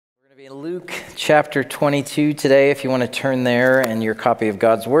In Luke chapter 22 today, if you want to turn there in your copy of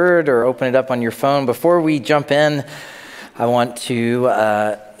God's Word or open it up on your phone. Before we jump in, I want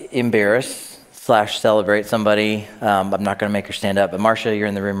to embarrass/celebrate somebody. I'm not going to make her stand up, but Marcia, you're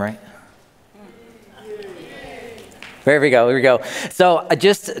in the room, right? Here we go. So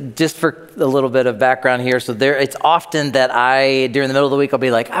just for a little bit of background here. So it's often that during the middle of the week, I'll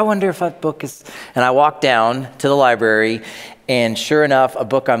be like, I wonder if that book is, and I walk down to the library, and sure enough, a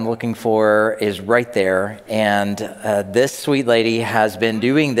book I'm looking for is right there. And this sweet lady has been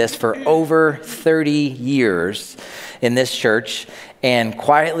doing this for over 30 years in this church, and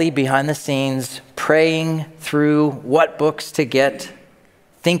quietly behind the scenes, praying through what books to get,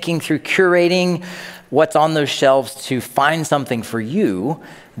 thinking through curating what's on those shelves to find something for you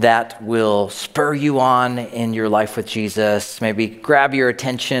that will spur you on in your life with Jesus, maybe grab your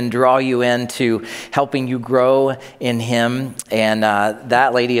attention, draw you into helping you grow in Him. And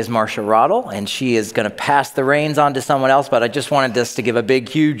that lady is Marcia Roddle, and she is going to pass the reins on to someone else. But I just wanted us to give a big,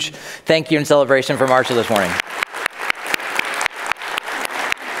 huge thank you and celebration for Marcia this morning.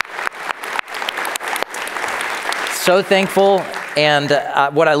 So thankful. And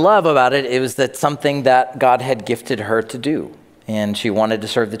what I love about it was that something that God had gifted her to do. And she wanted to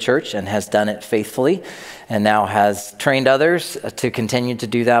serve the church and has done it faithfully and now has trained others to continue to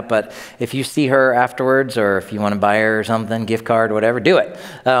do that. But if you see her afterwards, or if you want to buy her something, gift card, whatever, do it.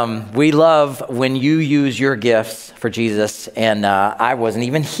 We love when you use your gifts for Jesus. And I wasn't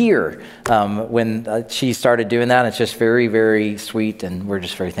even here when she started doing that. It's just very, very sweet. And we're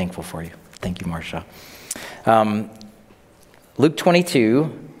just very thankful for you. Thank you, Marcia. Luke 22,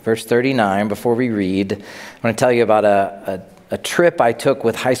 verse 39, before we read, I want to tell you about a trip I took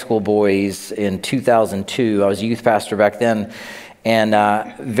with high school boys in 2002. I was a youth pastor back then,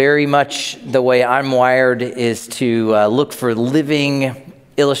 and very much the way I'm wired is to look for living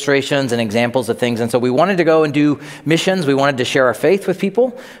illustrations and examples of things. And so we wanted to go and do missions. We wanted to share our faith with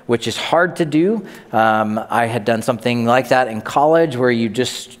people, which is hard to do. I had done something like that in college where you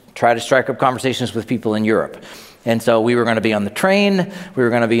just try to strike up conversations with people in Europe. And so we were going to be on the train, we were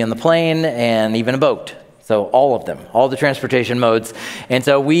going to be in the plane, and even a boat. So all of them, all the transportation modes. And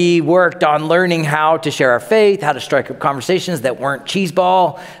so we worked on learning how to share our faith, how to strike up conversations that weren't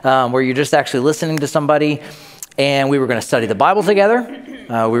cheeseball, where you're just actually listening to somebody. And we were going to study the Bible together.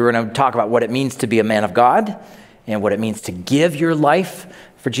 We were going to talk about what it means to be a man of God and what it means to give your life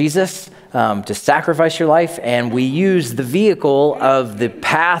for Jesus, to sacrifice your life. And we used the vehicle of the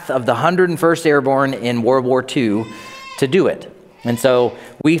path of the 101st Airborne in World War II to do it. And so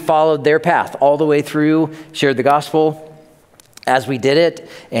we followed their path all the way through, shared the gospel as we did it,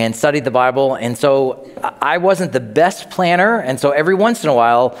 and studied the Bible. And so I wasn't the best planner. And so every once in a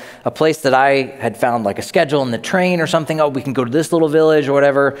while, a place that I had found like a schedule in the train or something, oh, we can go to this little village or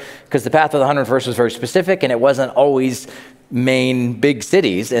whatever, because the path of the 101st was very specific, and it wasn't always main big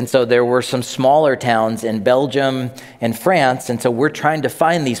cities. And so there were some smaller towns in Belgium and France. And so we're trying to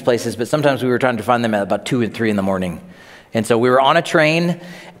find these places, but sometimes we were trying to find them at about 2 and 3 in the morning. And so we were on a train,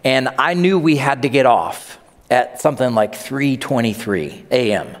 and I knew we had to get off at something like 3:23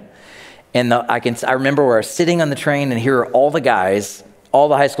 a.m. And I remember where I was sitting on the train, and here are all the guys, all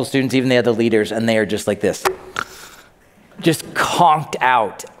the high school students, even the other leaders, and they are just like this, just conked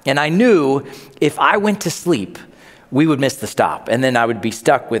out. And I knew if I went to sleep, we would miss the stop. And then I would be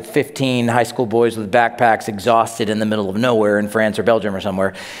stuck with 15 high school boys with backpacks, exhausted in the middle of nowhere in France or Belgium or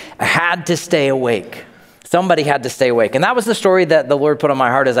somewhere. I had to stay awake. Somebody had to stay awake. And that was the story that the Lord put on my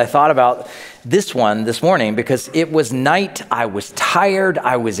heart as I thought about this one this morning, because it was night. I was tired.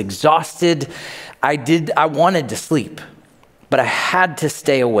 I was exhausted. I wanted to sleep, but I had to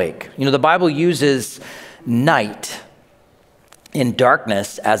stay awake. You know, the Bible uses night in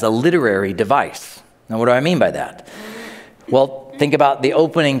darkness as a literary device. Now, what do I mean by that? Well, think about the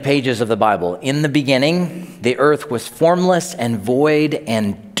opening pages of the Bible. In the beginning, the earth was formless and void,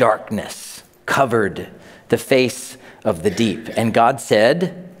 and darkness covered the face of the deep. And God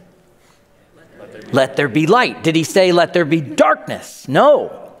said, let there be light. Did He say, let there be darkness?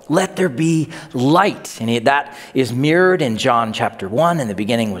 No, let there be light. And that is mirrored in John chapter 1. In the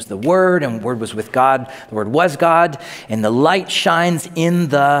beginning was the Word, and the Word was with God. The Word was God, and the light shines in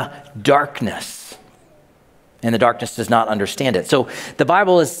the darkness, and the darkness does not understand it. So the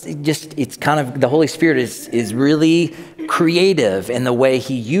Bible is just, it's kind of, the Holy Spirit is really creative in the way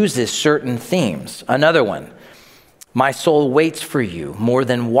He uses certain themes. Another one, my soul waits for you more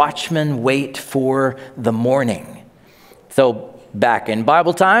than watchmen wait for the morning. So back in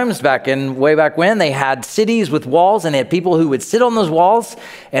Bible times, way back when, they had cities with walls, and they had people who would sit on those walls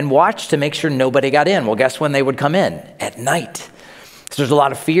and watch to make sure nobody got in. Well, guess when they would come in? At night. So there's a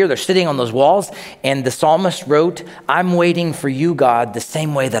lot of fear. They're sitting on those walls. And the psalmist wrote, I'm waiting for you, God, the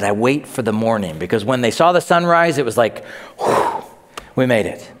same way that I wait for the morning. Because when they saw the sunrise, it was like, whew, we made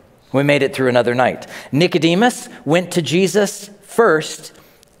it. We made it through another night. Nicodemus went to Jesus first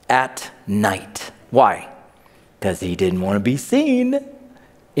at night. Why? Because he didn't want to be seen.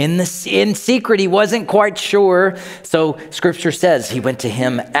 In secret, he wasn't quite sure. So scripture says he went to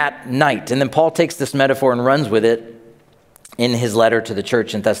him at night. And then Paul takes this metaphor and runs with it in his letter to the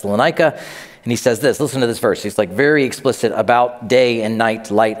church in Thessalonica. And he says this, listen to this verse. He's like very explicit about day and night,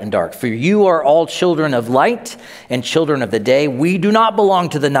 light and dark. For you are all children of light and children of the day. We do not belong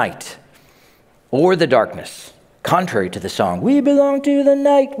to the night or the darkness. Contrary to the song, we belong to the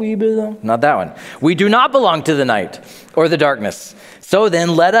night, we belong. Not that one. We do not belong to the night or the darkness. So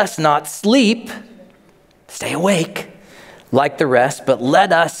then let us not sleep, stay awake like the rest, but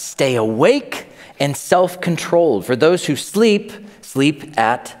let us stay awake and self-controlled. For those who sleep, sleep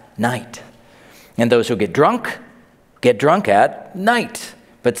at night. And those who get drunk at night.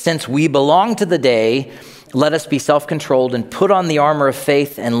 But since we belong to the day, let us be self-controlled and put on the armor of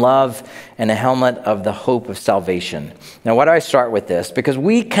faith and love and a helmet of the hope of salvation. Now, why do I start with this? Because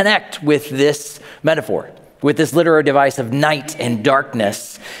we connect with this metaphor, with this literary device of night and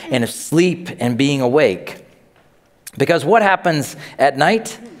darkness and of sleep and being awake. Because what happens at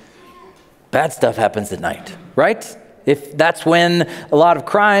night? Bad stuff happens at night, right? If that's when a lot of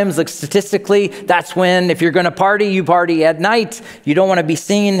crimes, like statistically, that's when if you're going to party, you party at night. You don't want to be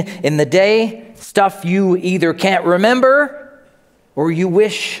seen in the day. Stuff you either can't remember or you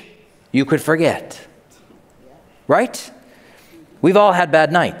wish you could forget, right? We've all had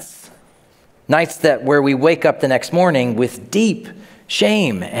bad nights. Nights that where we wake up the next morning with deep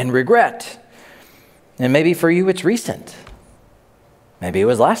shame and regret. And maybe for you it's recent. Maybe it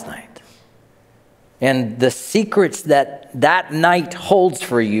was last night. And the secrets that that night holds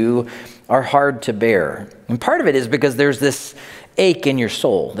for you are hard to bear. And part of it is because there's this ache in your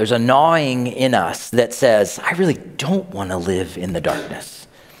soul. There's a gnawing in us that says, I really don't want to live in the darkness.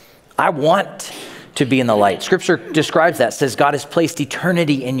 I want to be in the light. Scripture describes that, says God has placed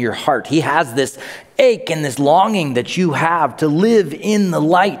eternity in your heart. He has this ache and this longing that you have to live in the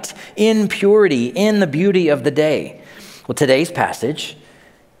light, in purity, in the beauty of the day. Well, today's passage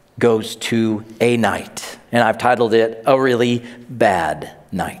goes to a night, and I've titled it A Really Bad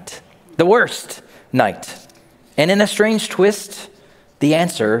Night. The worst night. And in a strange twist, the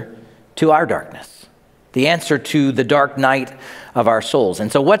answer to our darkness. The answer to the dark night of our souls.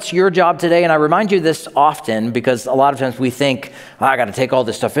 And so what's your job today? And I remind you this often because a lot of times we think, I got to take all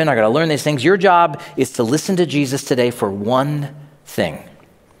this stuff in. I got to learn these things. Your job is to listen to Jesus today for one thing.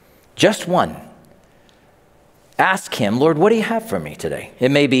 Just one. Ask him, Lord, what do you have for me today? It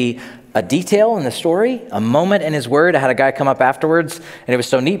may be a detail in the story, a moment in his word. I had a guy come up afterwards, and it was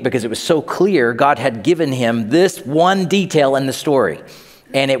so neat because it was so clear God had given him this one detail in the story.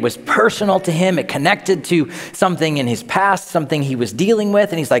 And it was personal to him. It connected to something in his past, something he was dealing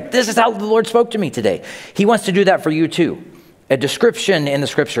with. And he's like, this is how the Lord spoke to me today. He wants to do that for you too. A description in the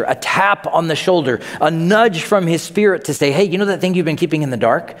scripture, a tap on the shoulder, a nudge from his spirit to say, hey, you know that thing you've been keeping in the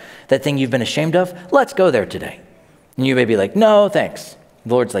dark? That thing you've been ashamed of? Let's go there today. And you may be like, no, thanks.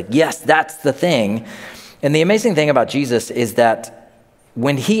 The Lord's like, yes, that's the thing. And the amazing thing about Jesus is that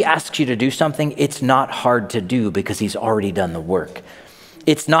when he asks you to do something, it's not hard to do because he's already done the work.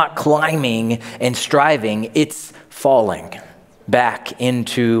 It's not climbing and striving, it's falling back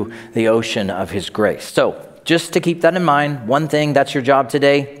into the ocean of his grace. So just to keep that in mind, one thing, that's your job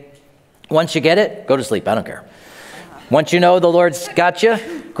today. Once you get it, go to sleep. I don't care. Once you know the Lord's got you,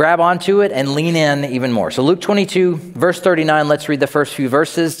 grab onto it and lean in even more. So Luke 22, verse 39, let's read the first few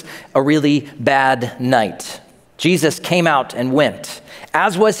verses. A really bad night. Jesus came out and went,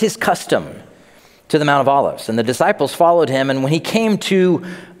 as was his custom, to the Mount of Olives. And the disciples followed him. And when he came to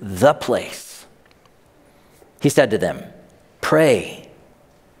the place, he said to them, pray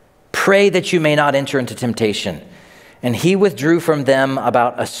that you may not enter into temptation. And he withdrew from them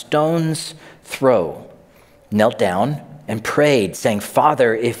about a stone's throw, knelt down and prayed, saying,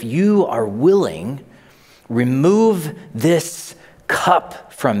 Father, if you are willing, remove this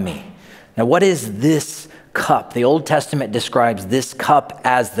cup from me. Now, what is this cup? The Old Testament describes this cup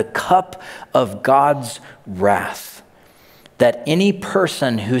as the cup of God's wrath. That any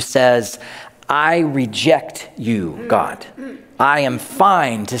person who says, I reject you, God. I am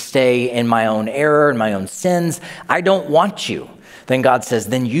fine to stay in my own error and my own sins. I don't want you. Then God says,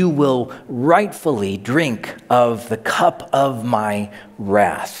 then you will rightfully drink of the cup of my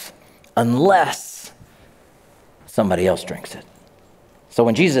wrath, unless somebody else drinks it. So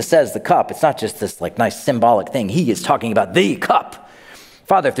when Jesus says the cup, it's not just this like nice symbolic thing. He is talking about the cup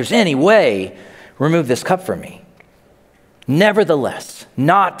Father, if there's any way, remove this cup from me. Nevertheless,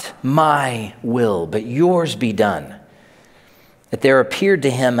 not my will, but yours be done. That there appeared to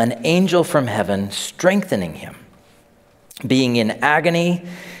him an angel from heaven, strengthening him. Being in agony,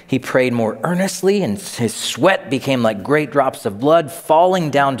 he prayed more earnestly, and his sweat became like great drops of blood falling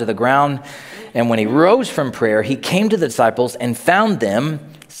down to the ground. And when he rose from prayer, he came to the disciples and found them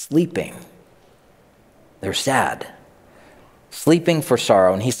sleeping. They're sad, sleeping for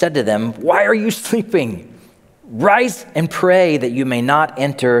sorrow. And he said to them, why are you sleeping? Rise and pray that you may not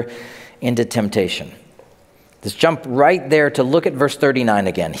enter into temptation. Let's jump right there to look at verse 39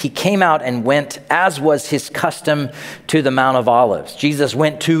 again. He came out and went, as was his custom, to the Mount of Olives. Jesus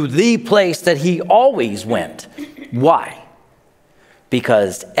went to the place that he always went. Why?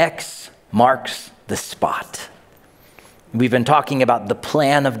 Because X marks the spot. We've been talking about the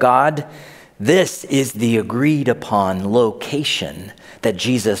plan of God. This is the agreed upon location that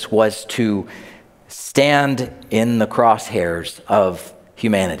Jesus was to stand in the crosshairs of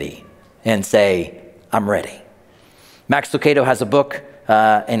humanity and say, I'm ready. Max Lucado has a book,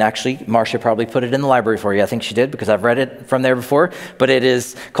 and actually, Marcia probably put it in the library for you. I think she did, because I've read it from there before. But it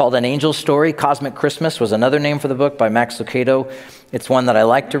is called An Angel's Story. Cosmic Christmas was another name for the book by Max Lucado. It's one that I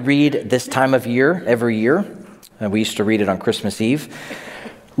like to read this time of year, every year. We used to read it on Christmas Eve.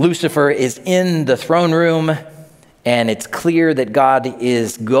 Lucifer is in the throne room, and it's clear that God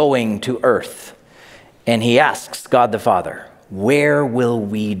is going to earth. And he asks God the Father, where will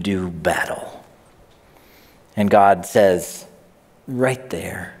we do battle? And God says, right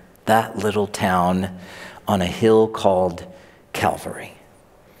there, that little town on a hill called Calvary.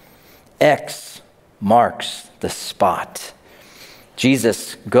 X marks the spot.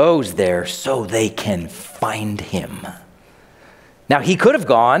 Jesus goes there so they can find him. Now, he could have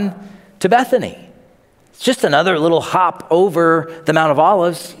gone to Bethany. It's just another little hop over the Mount of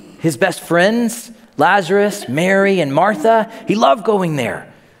Olives. His best friends, Lazarus, Mary, and Martha, he loved going there.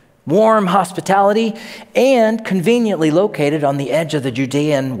 Warm hospitality, and conveniently located on the edge of the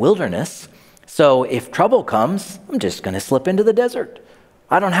Judean wilderness. So if trouble comes, I'm just going to slip into the desert.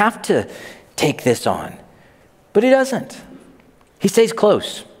 I don't have to take this on. But he doesn't. He stays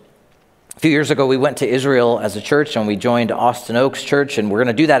close. A few years ago, we went to Israel as a church, and we joined Austin Oaks Church, and we're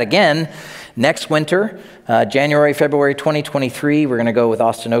going to do that again next winter, January, February 2023. We're going to go with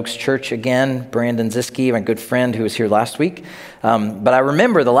Austin Oaks Church again. Brandon Ziske, my good friend who was here last week. But I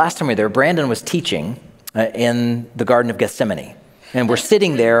remember the last time we were there, Brandon was teaching in the Garden of Gethsemane. And we're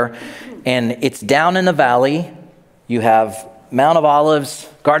sitting there, and it's down in the valley. You have Mount of Olives,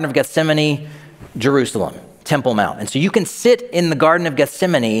 Garden of Gethsemane, Jerusalem, Temple Mount. And so you can sit in the Garden of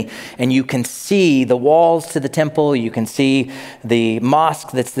Gethsemane and you can see the walls to the temple. You can see the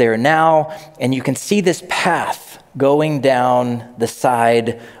mosque that's there now. And you can see this path going down the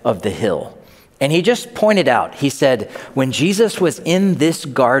side of the hill. And he just pointed out, he said, when Jesus was in this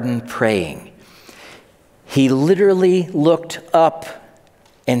garden praying, he literally looked up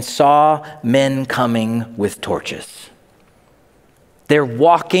and saw men coming with torches. They're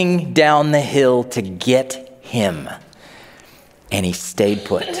walking down the hill to get him. And he stayed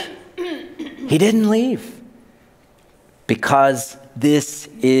put. He didn't leave because this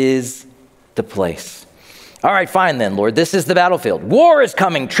is the place. All right, fine then, Lord. This is the battlefield. War is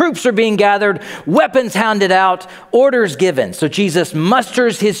coming. Troops are being gathered. Weapons handed out. Orders given. So Jesus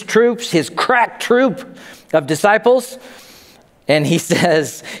musters his troops, his crack troop of disciples. And he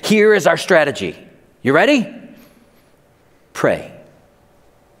says, here is our strategy. You ready? Pray.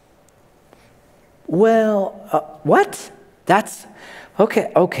 Well, what? That's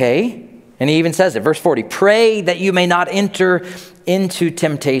okay. And he even says it, verse 40, pray that you may not enter into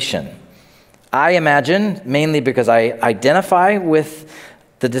temptation. I imagine, mainly because I identify with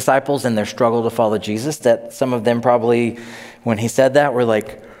the disciples and their struggle to follow Jesus, that some of them probably, when he said that, were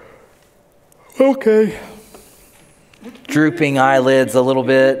like, okay. Drooping eyelids a little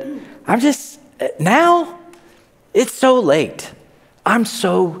bit. Now, it's so late. I'm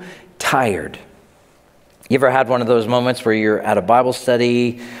so tired. You ever had one of those moments where you're at a Bible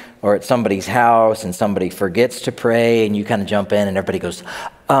study or at somebody's house and somebody forgets to pray and you kind of jump in and everybody goes,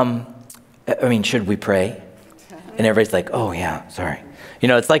 should we pray? And everybody's like, oh yeah, sorry.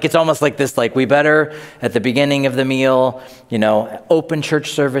 It's almost like this, we better at the beginning of the meal, open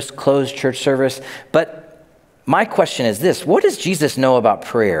church service, close church service. But my question is this, what does Jesus know about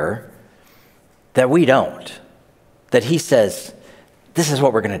prayer that we don't? That he says, this is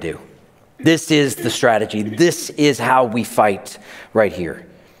what we're going to do. This is the strategy. This is how we fight right here.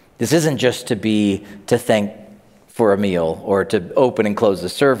 This isn't just to thank for a meal or to open and close the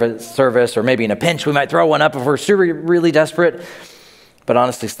service, or maybe in a pinch we might throw one up if we're super really desperate. but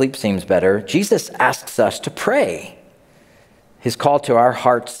honestly, sleep seems better. Jesus asks us to pray. His call to our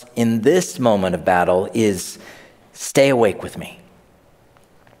hearts in this moment of battle is, stay awake with me.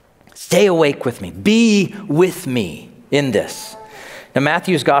 Stay awake with me. Be with me in this. Now,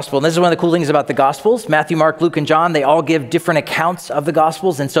 Matthew's gospel, and this is one of the cool things about the gospels, Matthew, Mark, Luke, and John, they all give different accounts of the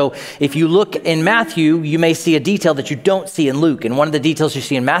gospels. And so if you look in Matthew, you may see a detail that you don't see in Luke. And one of the details you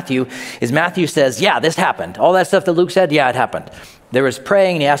see in Matthew is Matthew says, yeah, this happened. All that stuff that Luke said, yeah, it happened. There was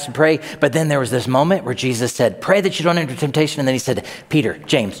praying, and he asked to pray. But then there was this moment where Jesus said, pray that you don't enter temptation. And then he said, Peter,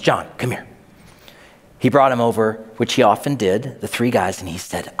 James, John, come here. He brought him over, which he often did, the three guys, and he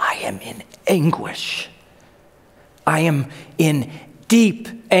said, I am in anguish. I am in deep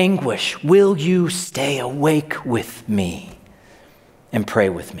anguish. Will you stay awake with me and pray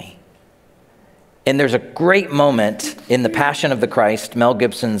with me? And there's a great moment in The Passion of the Christ, Mel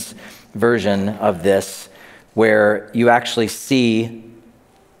Gibson's version of this, where you actually see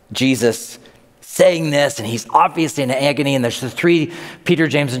Jesus saying this, and he's obviously in agony, and there's the three, Peter,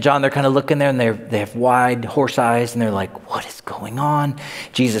 James, and John, they're kind of looking there, and they have wide horse eyes, and they're like, what is going on?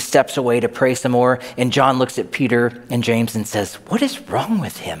 Jesus steps away to pray some more, and John looks at Peter and James and says, what is wrong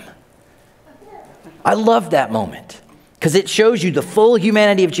with him? I love that moment, because it shows you the full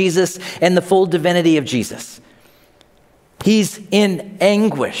humanity of Jesus and the full divinity of Jesus. He's in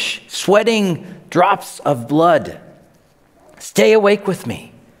anguish, sweating drops of blood. Stay awake with me.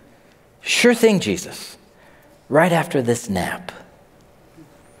 Sure thing, Jesus, right after this nap.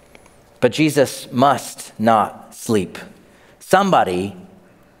 But Jesus must not sleep. Somebody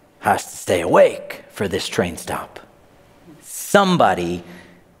has to stay awake for this train stop. Somebody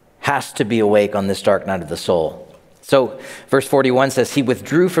has to be awake on this dark night of the soul. So verse 41 says, he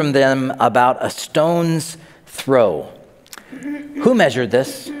withdrew from them about a stone's throw. Who measured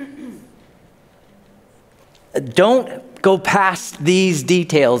this? Don't go past these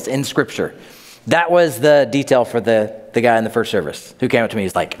details in Scripture. That was the detail for the guy in the first service who came up to me.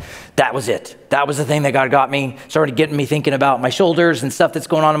 He's like, that was it. That was the thing that God got me, started getting me thinking about my shoulders and stuff that's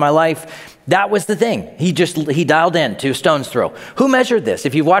going on in my life. That was the thing. He dialed in to a stone's throw. Who measured this?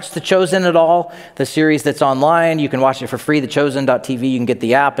 If you've watched The Chosen at all, the series that's online, you can watch it for free, thechosen.tv. You can get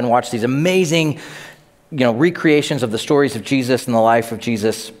the app and watch these amazing, recreations of the stories of Jesus and the life of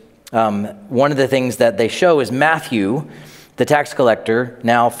Jesus. One of the things that they show is Matthew, the tax collector,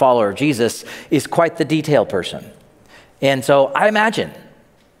 now follower of Jesus, is quite the detail person. And so I imagine,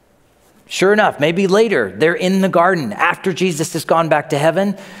 sure enough, maybe later they're in the garden after Jesus has gone back to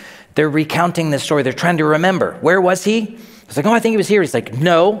heaven. They're recounting this story. They're trying to remember. Where was he? It's like, oh, I think he was here. He's like,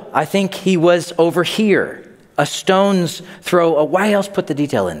 no, I think he was over here. A stone's throw. Why else put the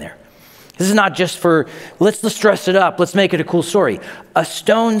detail in there? This is not just for, let's dress it up, let's make it a cool story. A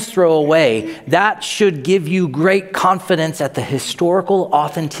stone's throw away, that should give you great confidence at the historical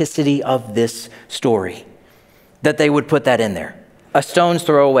authenticity of this story, that they would put that in there. A stone's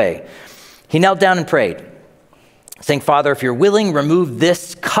throw away. He knelt down and prayed, saying, Father, if you're willing, remove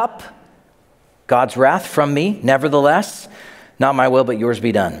this cup, God's wrath, from me. Nevertheless, not my will, but yours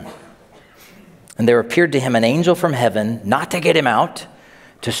be done. And there appeared to him an angel from heaven, not to get him out,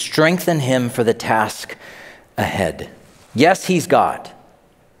 to strengthen him for the task ahead. Yes, he's God,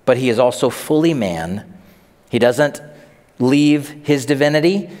 but he is also fully man. He doesn't leave his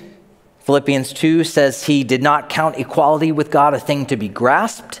divinity. Philippians 2 says he did not count equality with God a thing to be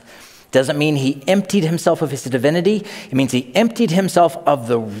grasped. Doesn't mean he emptied himself of his divinity. It means he emptied himself of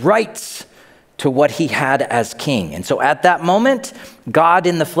the rights to what he had as king. And so at that moment, God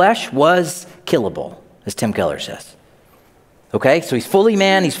in the flesh was killable, as Tim Keller says. Okay, so he's fully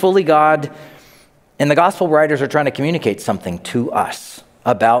man, he's fully God, and the gospel writers are trying to communicate something to us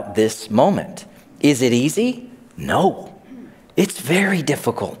about this moment. Is it easy? No, it's very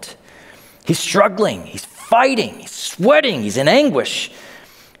difficult. He's struggling, he's fighting, he's sweating, he's in anguish.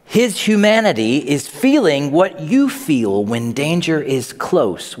 His humanity is feeling what you feel when danger is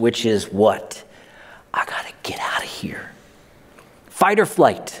close, which is what? I gotta get out of here. Fight or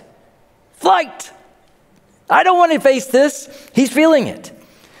flight? Flight! I don't want to face this. He's feeling it.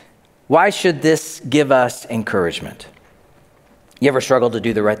 Why should this give us encouragement? You ever struggled to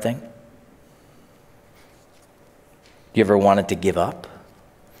do the right thing? You ever wanted to give up?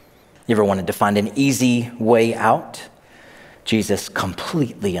 You ever wanted to find an easy way out? Jesus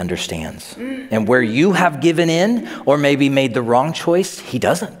completely understands. And where you have given in or maybe made the wrong choice, he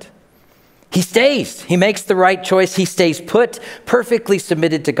doesn't. He stays. He makes the right choice. He stays put, perfectly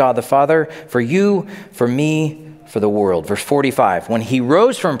submitted to God the Father, for you, for me, for the world. Verse 45, when he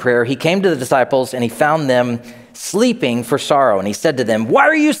rose from prayer, he came to the disciples and he found them sleeping for sorrow. And he said to them, why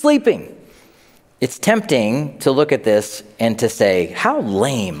are you sleeping? It's tempting to look at this and to say, how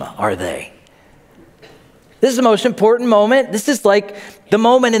lame are they? This is the most important moment. This is like the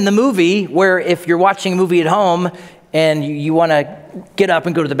moment in the movie where if you're watching a movie at home and you want to get up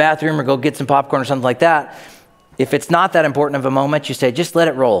and go to the bathroom or go get some popcorn or something like that, if it's not that important of a moment, you say, just let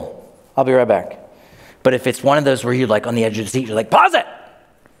it roll. I'll be right back. But if it's one of those where you're like on the edge of the seat, you're like, pause it.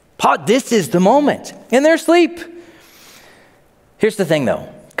 This is the moment. And they're asleep. Here's the thing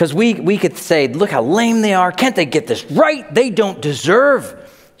though, because we could say, look how lame they are. Can't they get this right? They don't deserve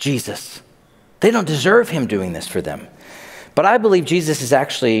Jesus. They don't deserve him doing this for them. But I believe Jesus is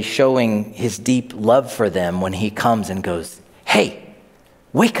actually showing his deep love for them when he comes and goes, hey,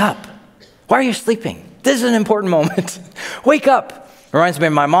 wake up. Why are you sleeping? This is an important moment. Wake up. Reminds me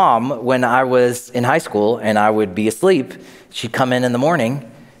of my mom when I was in high school and I would be asleep. She'd come in the morning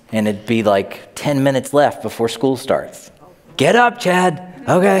and it'd be like 10 minutes left before school starts. Get up, Chad.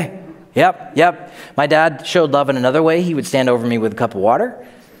 Okay. Yep. My dad showed love in another way. He would stand over me with a cup of water.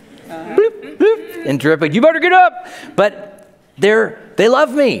 Bloop, bloop, and drip it. You better get up. But they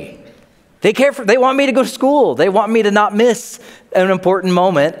love me. They want me to go to school. They want me to not miss an important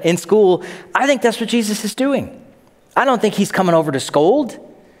moment in school. I think that's what Jesus is doing. I don't think he's coming over to scold.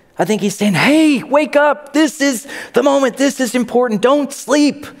 I think he's saying, hey, wake up. This is the moment. This is important. Don't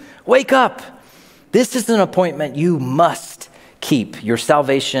sleep. Wake up. This is an appointment you must keep. Your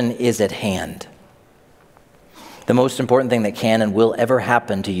salvation is at hand. The most important thing that can and will ever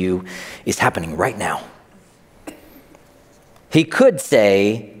happen to you is happening right now. He could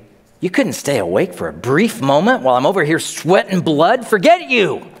say, you couldn't stay awake for a brief moment while I'm over here sweating blood? Forget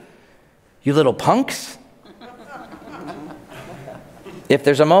you little punks. If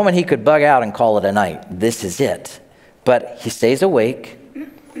there's a moment he could bug out and call it a night, this is it. But he stays awake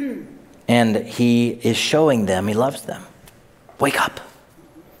and he is showing them he loves them. Wake up.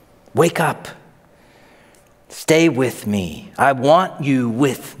 Wake up. Stay with me. I want you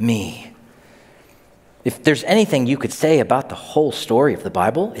with me. If there's anything you could say about the whole story of the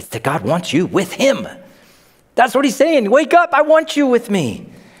Bible, it's that God wants you with him. That's what he's saying. Wake up. I want you with me.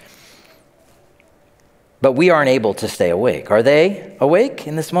 But we aren't able to stay awake. Are they awake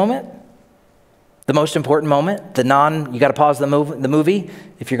in this moment? The most important moment? You got to pause the movie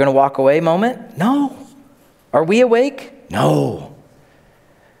if you're going to walk away moment? No. Are we awake? No.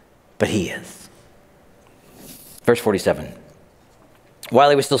 But he is. Verse 47. While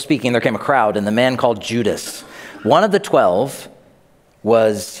he was still speaking, there came a crowd, and the man called Judas, one of the 12,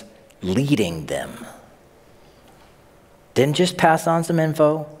 was leading them. Didn't just pass on some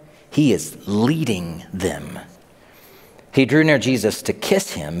info. He is leading them. He drew near Jesus to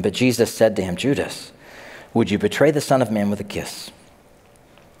kiss him, but Jesus said to him, Judas, would you betray the Son of Man with a kiss?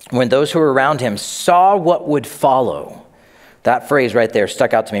 When those who were around him saw what would follow, that phrase right there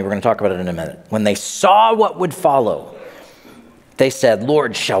stuck out to me. We're going to talk about it in a minute. When they saw what would follow, they said,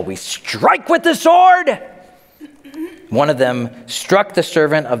 Lord, shall we strike with the sword? One of them struck the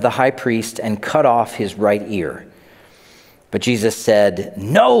servant of the high priest and cut off his right ear. But Jesus said,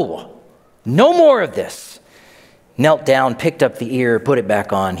 no more of this. Knelt down, picked up the ear, put it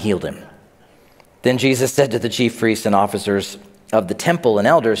back on, healed him. Then Jesus said to the chief priests and officers of the temple and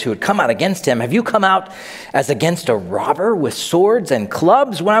elders who had come out against him, have you come out as against a robber with swords and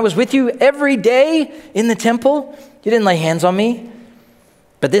clubs when I was with you every day in the temple? You didn't lay hands on me,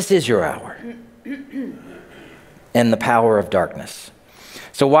 but this is your hour and the power of darkness.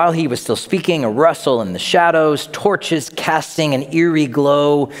 So while he was still speaking, a rustle in the shadows, torches casting an eerie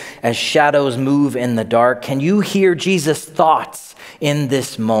glow as shadows move in the dark. Can you hear Jesus' thoughts in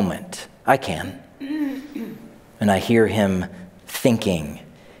this moment? I can. And I hear him thinking,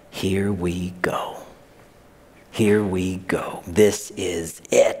 here we go. Here we go. This is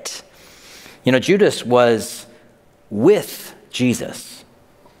it. You know, Judas was with Jesus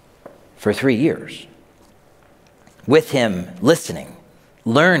for 3 years. With him, listening,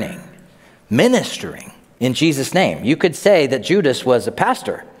 learning, ministering in Jesus' name. You could say that Judas was a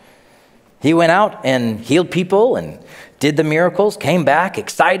pastor. He went out and healed people and did the miracles, came back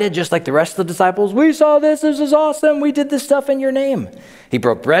excited, just like the rest of the disciples. We saw this is awesome. We did this stuff in your name. He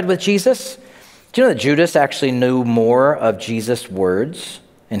broke bread with Jesus. Do you know that Judas actually knew more of Jesus' words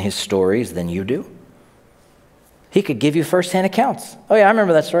and his stories than you do? He could give you firsthand accounts. Oh yeah, I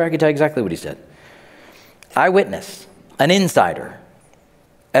remember that story. I could tell you exactly what he said. Eyewitness, an insider,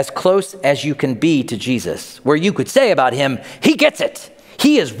 as close as you can be to Jesus, where you could say about him, he gets it.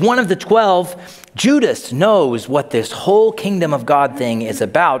 He is one of the 12. Judas knows what this whole kingdom of God thing is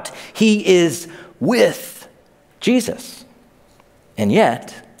about. He is with Jesus. And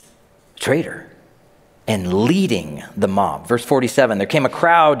yet, traitor. and leading the mob. Verse 47, there came a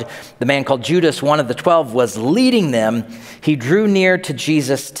crowd. The man called Judas, one of the 12, was leading them. He drew near to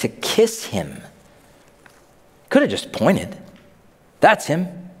Jesus to kiss him. Could have just pointed. That's him.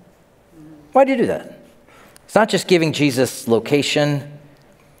 Why do you do that? It's not just giving Jesus location.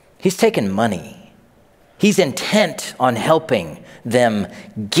 He's taking money. He's intent on helping them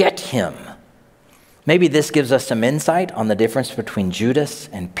get him. Maybe this gives us some insight on the difference between Judas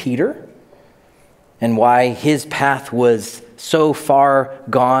and Peter and why his path was so far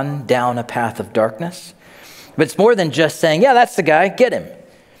gone down a path of darkness. But it's more than just saying, yeah, that's the guy, get him.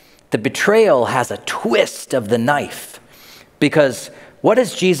 The betrayal has a twist of the knife, because what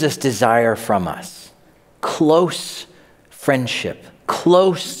does Jesus desire from us? Close friendship,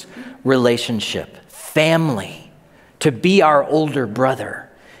 close relationship, family, to be our older brother.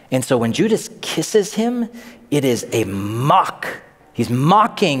 And so when Judas kisses him, it is a mock. He's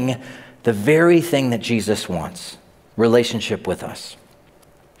mocking the very thing that Jesus wants, relationship with us.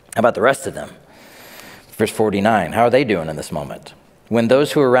 How about the rest of them? Verse 49, how are they doing in this moment? When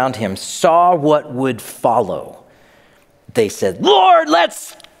those who were around him saw what would follow, they said, Lord,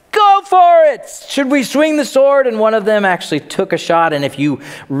 let's go for it. Should we swing the sword? And one of them actually took a shot. And if you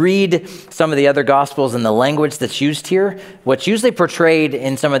read some of the other gospels and the language that's used here, what's usually portrayed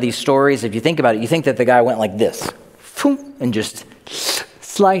in some of these stories, if you think about it, you think that the guy went like this, and just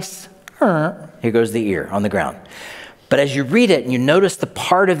slice. Here goes the ear on the ground. But as you read it and you notice the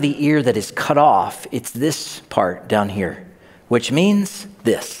part of the ear that is cut off, it's this part down here, which means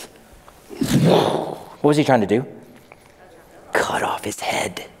this. What was he trying to do? Cut off his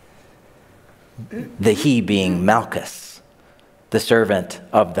head. The he being Malchus, the servant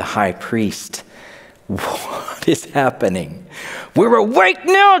of the high priest. What is happening? We're awake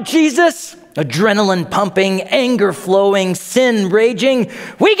now, Jesus. Adrenaline pumping, anger flowing, sin raging.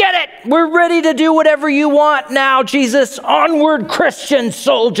 We get it. We're ready to do whatever you want now, Jesus. Onward, Christian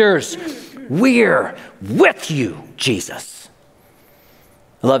soldiers. We're with you, Jesus.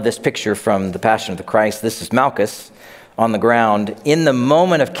 I love this picture from the Passion of the Christ. This is Malchus on the ground. In the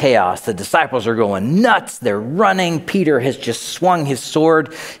moment of chaos, the disciples are going nuts. They're running. Peter has just swung his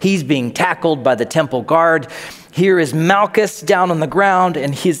sword. He's being tackled by the temple guard. Here is Malchus down on the ground,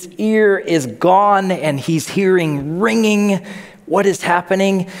 and his ear is gone, and he's hearing ringing. What is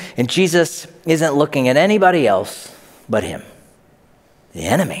happening? And Jesus isn't looking at anybody else but him, the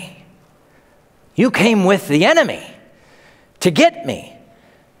enemy. You came with the enemy to get me.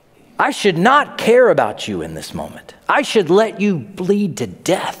 I should not care about you in this moment. I should let you bleed to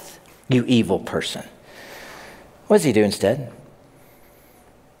death, you evil person. What does he do instead?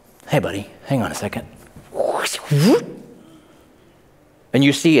 Hey, buddy, hang on a second. And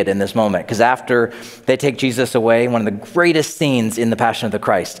you see it in this moment, because after they take Jesus away, one of the greatest scenes in the Passion of the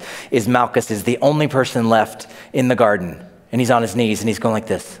Christ is Malchus is the only person left in the garden, and he's on his knees and he's going like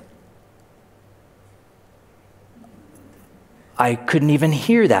this. I couldn't even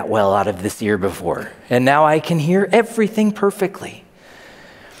hear that well out of this ear before, and now I can hear everything perfectly.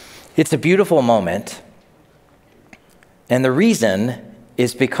 It's a beautiful moment, and the reason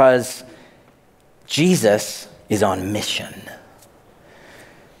is because Jesus is on mission.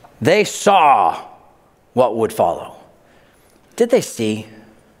 They saw what would follow. Did they see?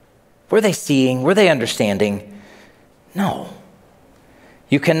 Were they seeing? Were they understanding? No.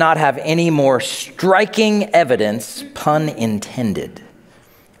 You cannot have any more striking evidence, pun intended,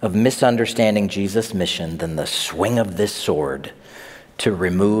 of misunderstanding Jesus' mission than the swing of this sword to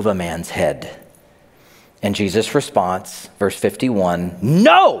remove a man's head. And Jesus' response, verse 51,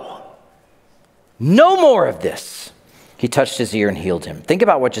 no! No more of this. He touched his ear and healed him. Think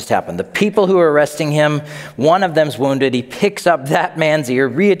about what just happened. The people who are arresting him, one of them's wounded. He picks up that man's ear,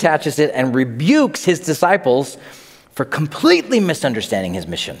 reattaches it, and rebukes his disciples for completely misunderstanding his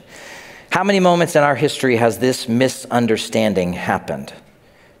mission. How many moments in our history has this misunderstanding happened?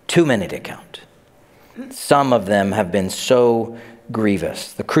 Too many to count. Some of them have been so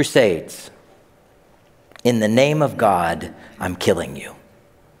grievous. The Crusades. In the name of God, I'm killing you.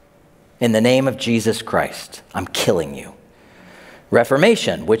 In the name of Jesus Christ, I'm killing you.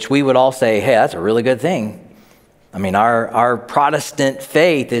 Reformation, which we would all say, hey, that's a really good thing. I mean, our Protestant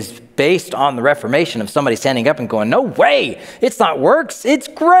faith is based on the Reformation of somebody standing up and going, no way, it's not works, it's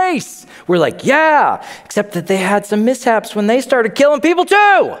grace. We're like, yeah, except that they had some mishaps when they started killing people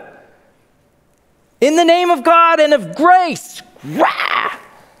too. In the name of God and of grace. Rah!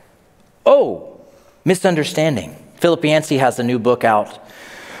 Oh, misunderstanding. Philip Yancey has a new book out.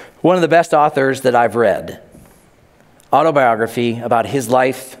 One of the best authors that I've read. Autobiography about his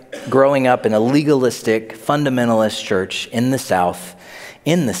life growing up in a legalistic fundamentalist church in the South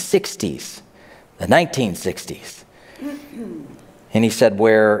in the 60s. the 1960s. And he said,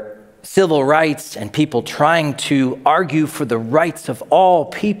 where civil rights and people trying to argue for the rights of all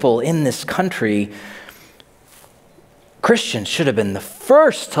people in this country, Christians should have been the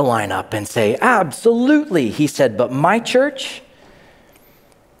first to line up and say, absolutely. He said, but my church,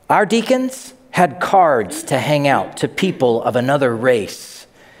 our deacons had cards to hang out to people of another race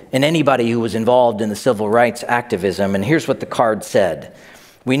and anybody who was involved in the civil rights activism. And here's what the card said.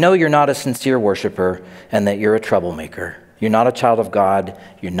 We know you're not a sincere worshiper and that you're a troublemaker. You're not a child of God.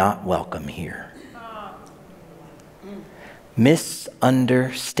 You're not welcome here.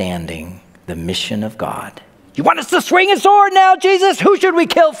 Misunderstanding the mission of God. You want us to swing a sword now, Jesus? Who should we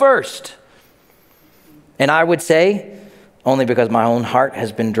kill first? And I would say, only because my own heart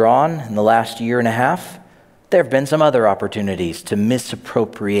has been drawn in the last year and a half, there have been some other opportunities to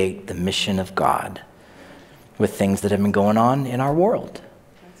misappropriate the mission of God with things that have been going on in our world.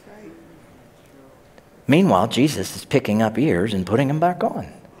 That's right. Meanwhile, Jesus is picking up ears and putting them back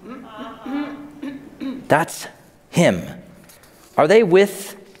on. That's him. Are they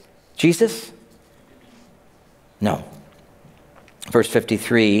with Jesus? No. Verse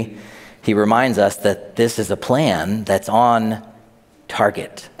 53, he reminds us that this is a plan that's on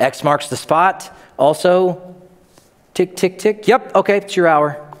target. X marks the spot. Also, tick, tick, tick. Yep, okay, it's your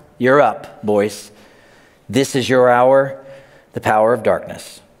hour. You're up, boys. This is your hour, the power of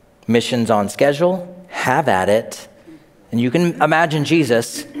darkness. Mission's on schedule. Have at it. And you can imagine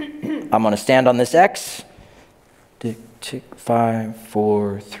Jesus. I'm going to stand on this X. Tick, tick, 5,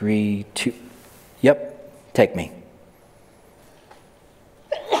 4, 3, 2. Yep. Take me.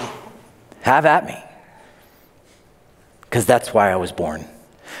 Have at me. Because that's why I was born.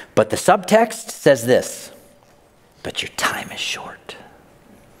 But the subtext says this. But your time is short.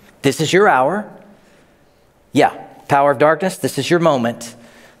 This is your hour. Yeah, power of darkness, this is your moment.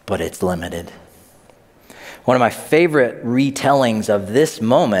 But it's limited. One of my favorite retellings of this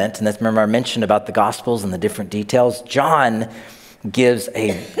moment, and that's, remember I mentioned about the Gospels and the different details, John gives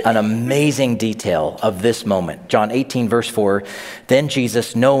an amazing detail of this moment. John 18, verse 4, then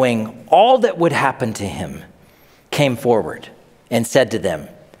Jesus, knowing all that would happen to him, came forward and said to them,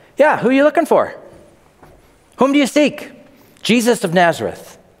 yeah, who are you looking for? Whom do you seek? Jesus of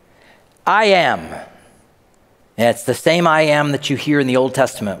Nazareth. I am. And it's the same I am that you hear in the Old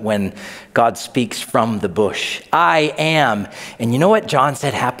Testament when God speaks from the bush. I am. And you know what John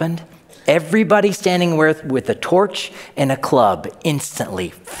said happened? Everybody standing with a torch and a club instantly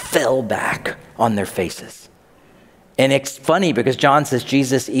fell back on their faces. And it's funny because John says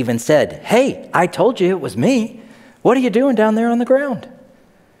Jesus even said, hey, I told you it was me. What are you doing down there on the ground?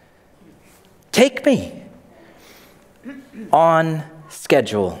 Take me. On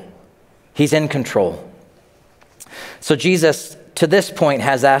schedule. He's in control. So Jesus, to this point,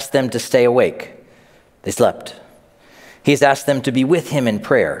 has asked them to stay awake. They slept. He's asked them to be with him in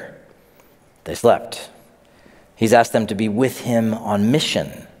prayer. They slept. He's asked them to be with him on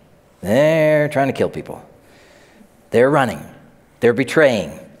mission. They're trying to kill people. They're running. They're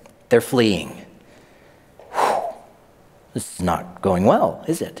betraying. They're fleeing. Whew. This is not going well,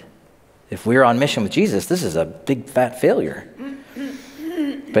 is it? If we're on mission with Jesus, this is a big fat failure.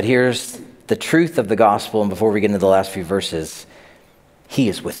 But here's the truth of the gospel, and before we get into the last few verses, he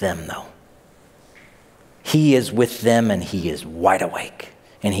is with them, though. He is with them, and he is wide awake.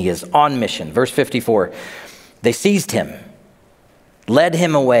 And he is on mission. Verse 54, they seized him, led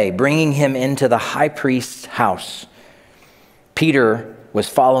him away, bringing him into the high priest's house. Peter was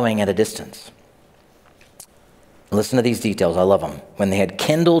following at a distance. Listen to these details. I love them. When they had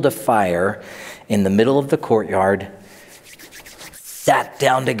kindled a fire in the middle of the courtyard, sat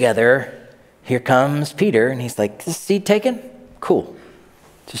down together, here comes Peter, and he's like, is this seat taken? Cool.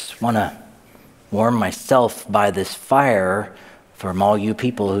 Just want to warm myself by this fire from all you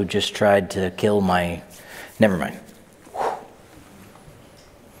people who just tried to kill my... Never mind.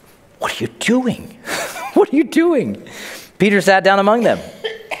 What are you doing? What are you doing? Peter sat down among them.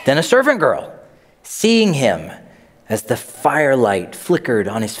 Then a servant girl, seeing him as the firelight flickered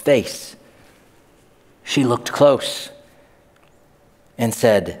on his face, she looked close and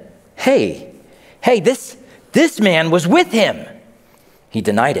said, hey, this man was with him. He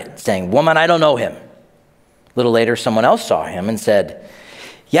denied it, saying, woman, I don't know him. A little later, someone else saw him and said,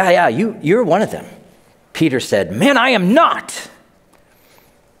 yeah, you're one of them. Peter said, man, I am not.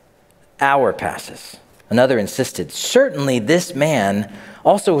 Hour passes. Another insisted, certainly this man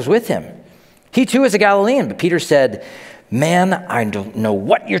also was with him. He too is a Galilean. But Peter said, man, I don't know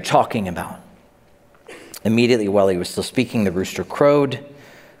what you're talking about. Immediately while he was still speaking, the rooster crowed.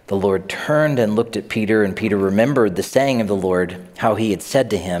 The Lord turned and looked at Peter, and Peter remembered the saying of the Lord, how he had said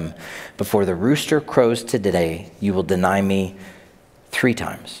to him, before the rooster crows today, you will deny me 3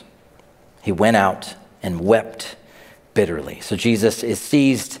 times. He went out and wept bitterly. So Jesus is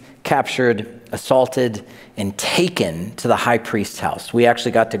seized, captured, assaulted, and taken to the high priest's house. We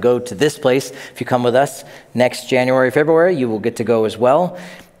actually got to go to this place. If you come with us next January, February, you will get to go as well.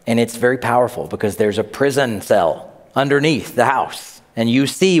 And it's very powerful because there's a prison cell underneath the house. And you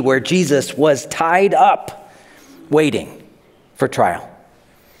see where Jesus was tied up, waiting for trial.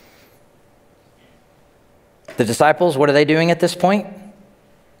 The disciples, what are they doing at this point?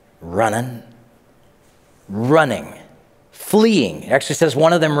 Running, fleeing. It actually says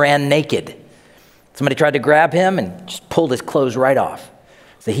one of them ran naked. Somebody tried to grab him and just pulled his clothes right off.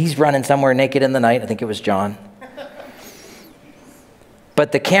 So he's running somewhere naked in the night. I think it was John.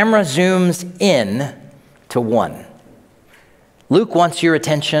 But the camera zooms in to one. Luke wants your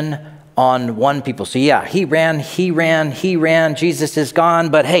attention on one people. So yeah, he ran. Jesus is gone.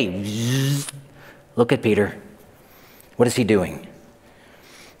 But hey, look at Peter. What is he doing?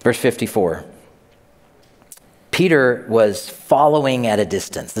 Verse 54. Peter was following at a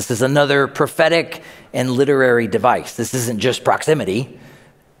distance. This is another prophetic and literary device. This isn't just proximity.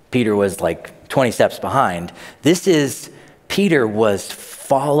 Peter was like 20 steps behind. Peter was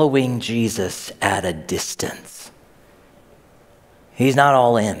following Jesus at a distance. He's not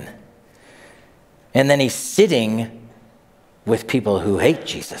all in. And then he's sitting with people who hate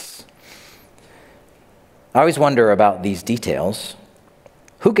Jesus. I always wonder about these details.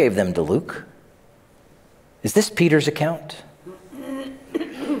 Who gave them to Luke? Is this Peter's account?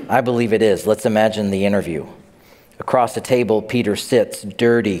 I believe it is. Let's imagine the interview. Across the table, Peter sits,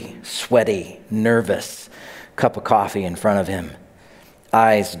 dirty, sweaty, nervous, cup of coffee in front of him,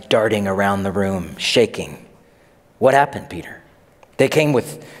 eyes darting around the room, shaking. What happened, Peter? They came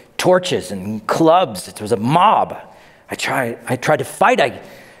with torches and clubs. It was a mob. I tried to fight. I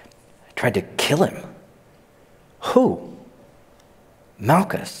tried to kill him. Who?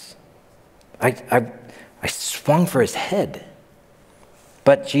 Malchus. I swung for his head.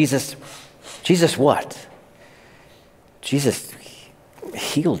 But Jesus what? Jesus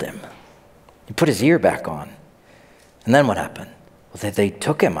healed him. He put his ear back on. And then what happened? Well, they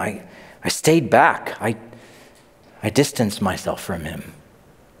took him. I stayed back. I distanced myself from him.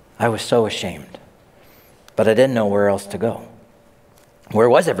 I was so ashamed. But I didn't know where else to go. Where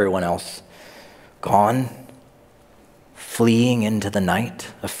was everyone else? Gone? Fleeing into the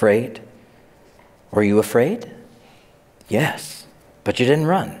night? Afraid? Were you afraid? Yes. But you didn't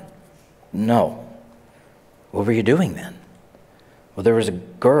run? No. What were you doing then? Well, there was a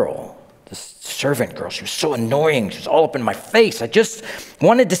girl, this servant girl. She was so annoying. She was all up in my face. I just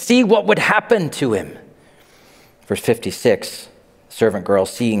wanted to see what would happen to him. Verse 56, the servant girl,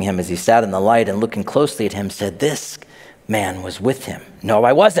 seeing him as he sat in the light and looking closely at him, said, this man was with him. No,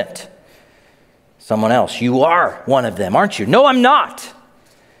 I wasn't. Someone else, you are one of them, aren't you? No, I'm not.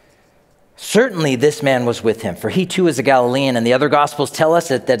 Certainly this man was with him, for he too is a Galilean, and the other Gospels tell us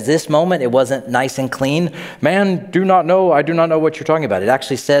that at this moment it wasn't nice and clean. Man, I do not know what you're talking about. It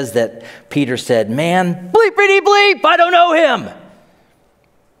actually says that Peter said, man, bleepity bleep, I don't know him.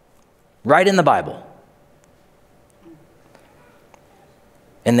 Right in the Bible.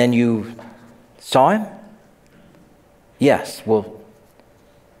 And then you saw him? Yes, well,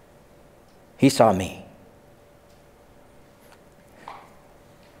 he saw me.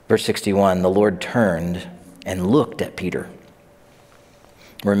 Verse 61, the Lord turned and looked at Peter.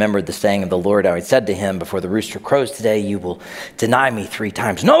 Remembered the saying of the Lord, how he said to him, before the rooster crows today, you will deny me 3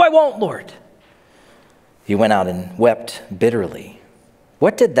 times. No, I won't, Lord. He went out and wept bitterly.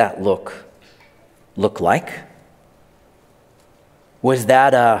 What did that look like? Was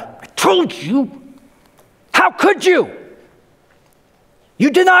that I told you, how could you?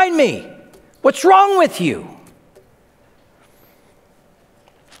 You denied me. What's wrong with you?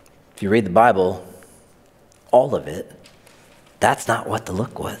 If you read the Bible, all of it, that's not what the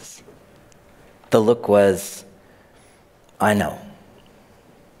look was. The look was, I know,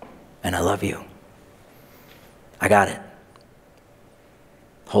 and I love you. I got it.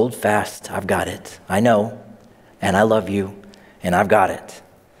 Hold fast, I've got it. I know, and I love you. And I've got it.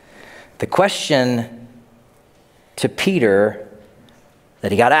 The question to Peter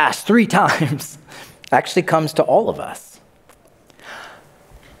that he got asked 3 times actually comes to all of us.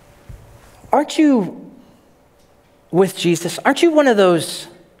 Aren't you with Jesus? Aren't you one of those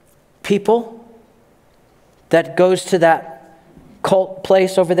people that goes to that cult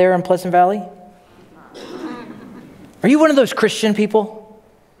place over there in Pleasant Valley? Are you one of those Christian people?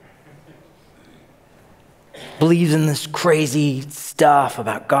 believes in this crazy stuff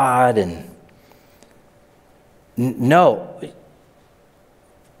about God. And no,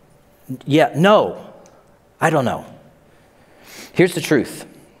 I don't know. Here's the truth.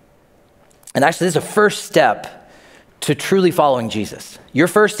 And actually, this is a first step to truly following Jesus. Your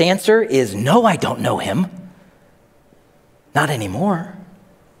first answer is, no, I don't know him. Not anymore.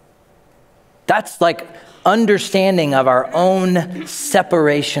 That's like understanding of our own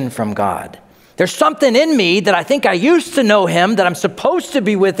separation from God. There's something in me that I think I used to know him, that I'm supposed to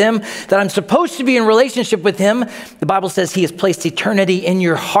be with him, that I'm supposed to be in relationship with him. The Bible says he has placed eternity in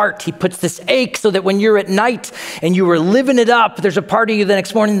your heart. He puts this ache so that when you're at night and you are living it up, there's a part of you the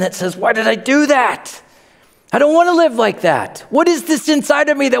next morning that says, why did I do that? I don't want to live like that. What is this inside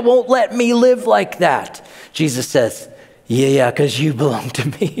of me that won't let me live like that? Jesus says, yeah, because you belong to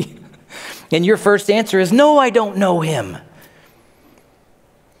me. And your first answer is, no, I don't know him.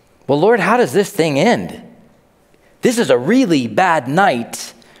 Well, Lord, how does this thing end? This is a really bad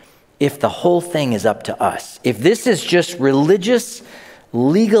night if the whole thing is up to us. If this is just religious,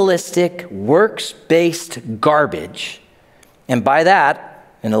 legalistic, works-based garbage, and by that,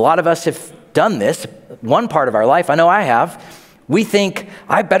 and a lot of us have done this, one part of our life, I know I have, we think,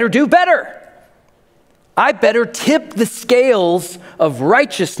 I better do better. I better tip the scales of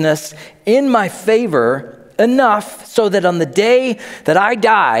righteousness in my favor enough so that on the day that I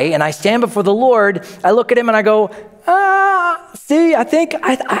die and I stand before the Lord, I look at him and I go, see, I think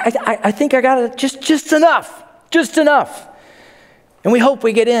I got it just enough. And we hope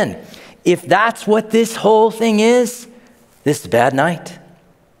we get in. If that's what this whole thing is, this is a bad night.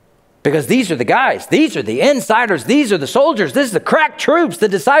 Because these are the guys, these are the insiders, these are the soldiers, this is the crack troops, the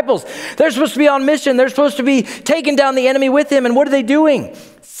disciples. They're supposed to be on mission. They're supposed to be taking down the enemy with him. And what are they doing?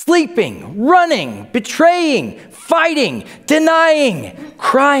 Sleeping, running, betraying, fighting, denying,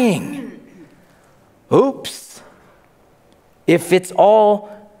 crying. Oops. If it's all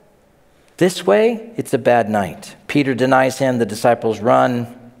this way, it's a bad night. Peter denies him. The disciples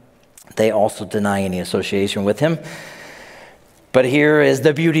run. They also deny any association with him. But here is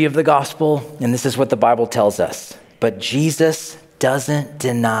the beauty of the gospel, and this is what the Bible tells us. But Jesus doesn't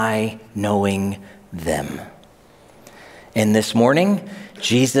deny knowing them. And this morning,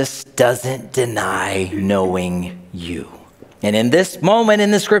 Jesus doesn't deny knowing you. And in this moment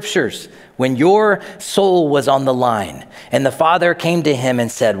in the scriptures, when your soul was on the line, and the Father came to him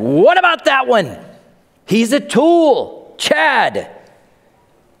and said, what about that one? He's a tool, Chad.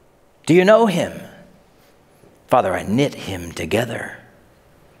 Do you know him? Father, I knit him together.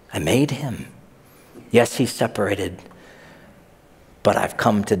 I made him. Yes, he's separated, but I've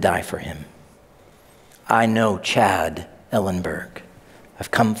come to die for him. I know Chad Ellenburg. I've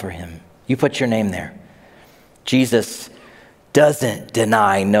come for him. You put your name there. Jesus doesn't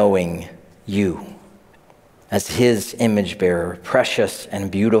deny knowing you as his image bearer, precious and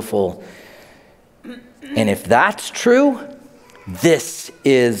beautiful. And if that's true, this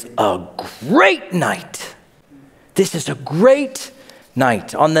is a great night. This is a great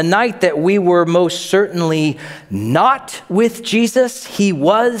night. On the night that we were most certainly not with Jesus, he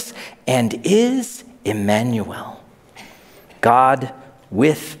was and is Emmanuel. God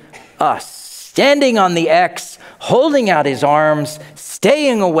with us, standing on the X, holding out his arms,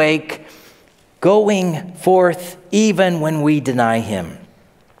 staying awake, going forth even when we deny him.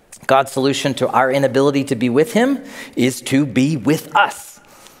 God's solution to our inability to be with him is to be with us.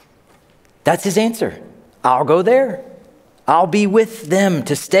 That's his answer. I'll go there. I'll be with them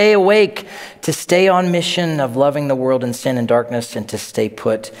to stay awake, to stay on mission of loving the world in sin and darkness, and to stay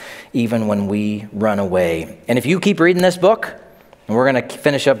put even when we run away. And if you keep reading this book, and we're going to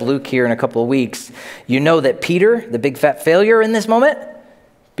finish up Luke here in a couple of weeks, you know that Peter, the big fat failure in this moment,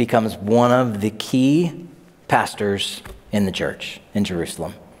 becomes one of the key pastors in the church in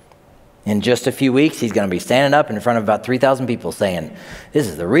Jerusalem. In just a few weeks, he's going to be standing up in front of about 3,000 people saying, this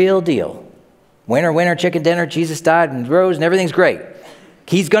is the real deal. Winner, winner, chicken dinner, Jesus died and rose and everything's great.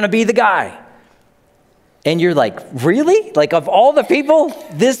 He's going to be the guy. And you're like, really? Like of all the people,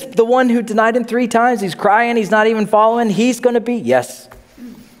 the one who denied him 3 times, he's crying, he's not even following, he's going to be? Yes.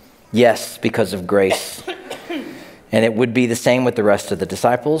 Yes, because of grace. And it would be the same with the rest of the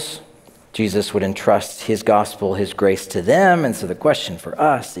disciples. Jesus would entrust his gospel, his grace to them. And so the question for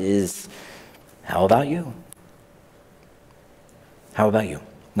us is, how about you? How about you?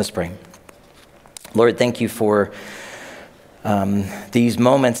 Let's pray. Lord, thank you for these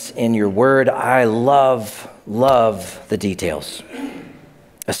moments in your word. I love the details.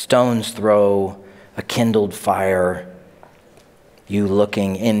 A stone's throw, a kindled fire, you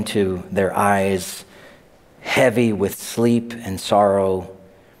looking into their eyes, heavy with sleep and sorrow,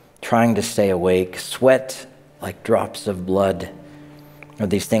 trying to stay awake, sweat like drops of blood. Or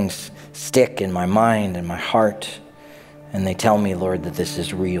these things stick in my mind and my heart, and they tell me, Lord, that this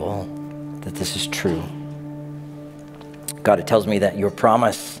is real, that this is true. God, it tells me that your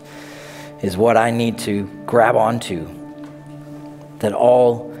promise is what I need to grab onto, that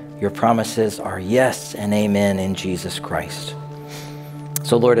all your promises are yes and amen in Jesus Christ.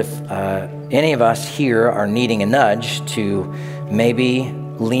 So Lord, if any of us here are needing a nudge to maybe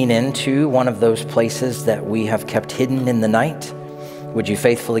lean into one of those places that we have kept hidden in the night, would you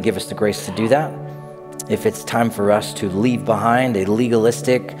faithfully give us the grace to do that? If it's time for us to leave behind a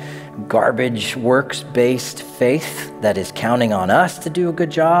legalistic, garbage, works-based faith that is counting on us to do a good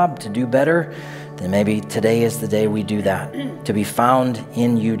job, to do better, then maybe today is the day we do that, to be found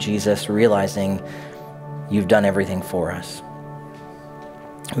in you, Jesus, realizing you've done everything for us.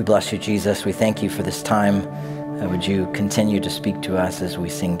 We bless you, Jesus. We thank you for this time. Would you continue to speak to us as we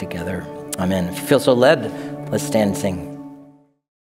sing together? Amen. If you feel so led, let's stand and sing.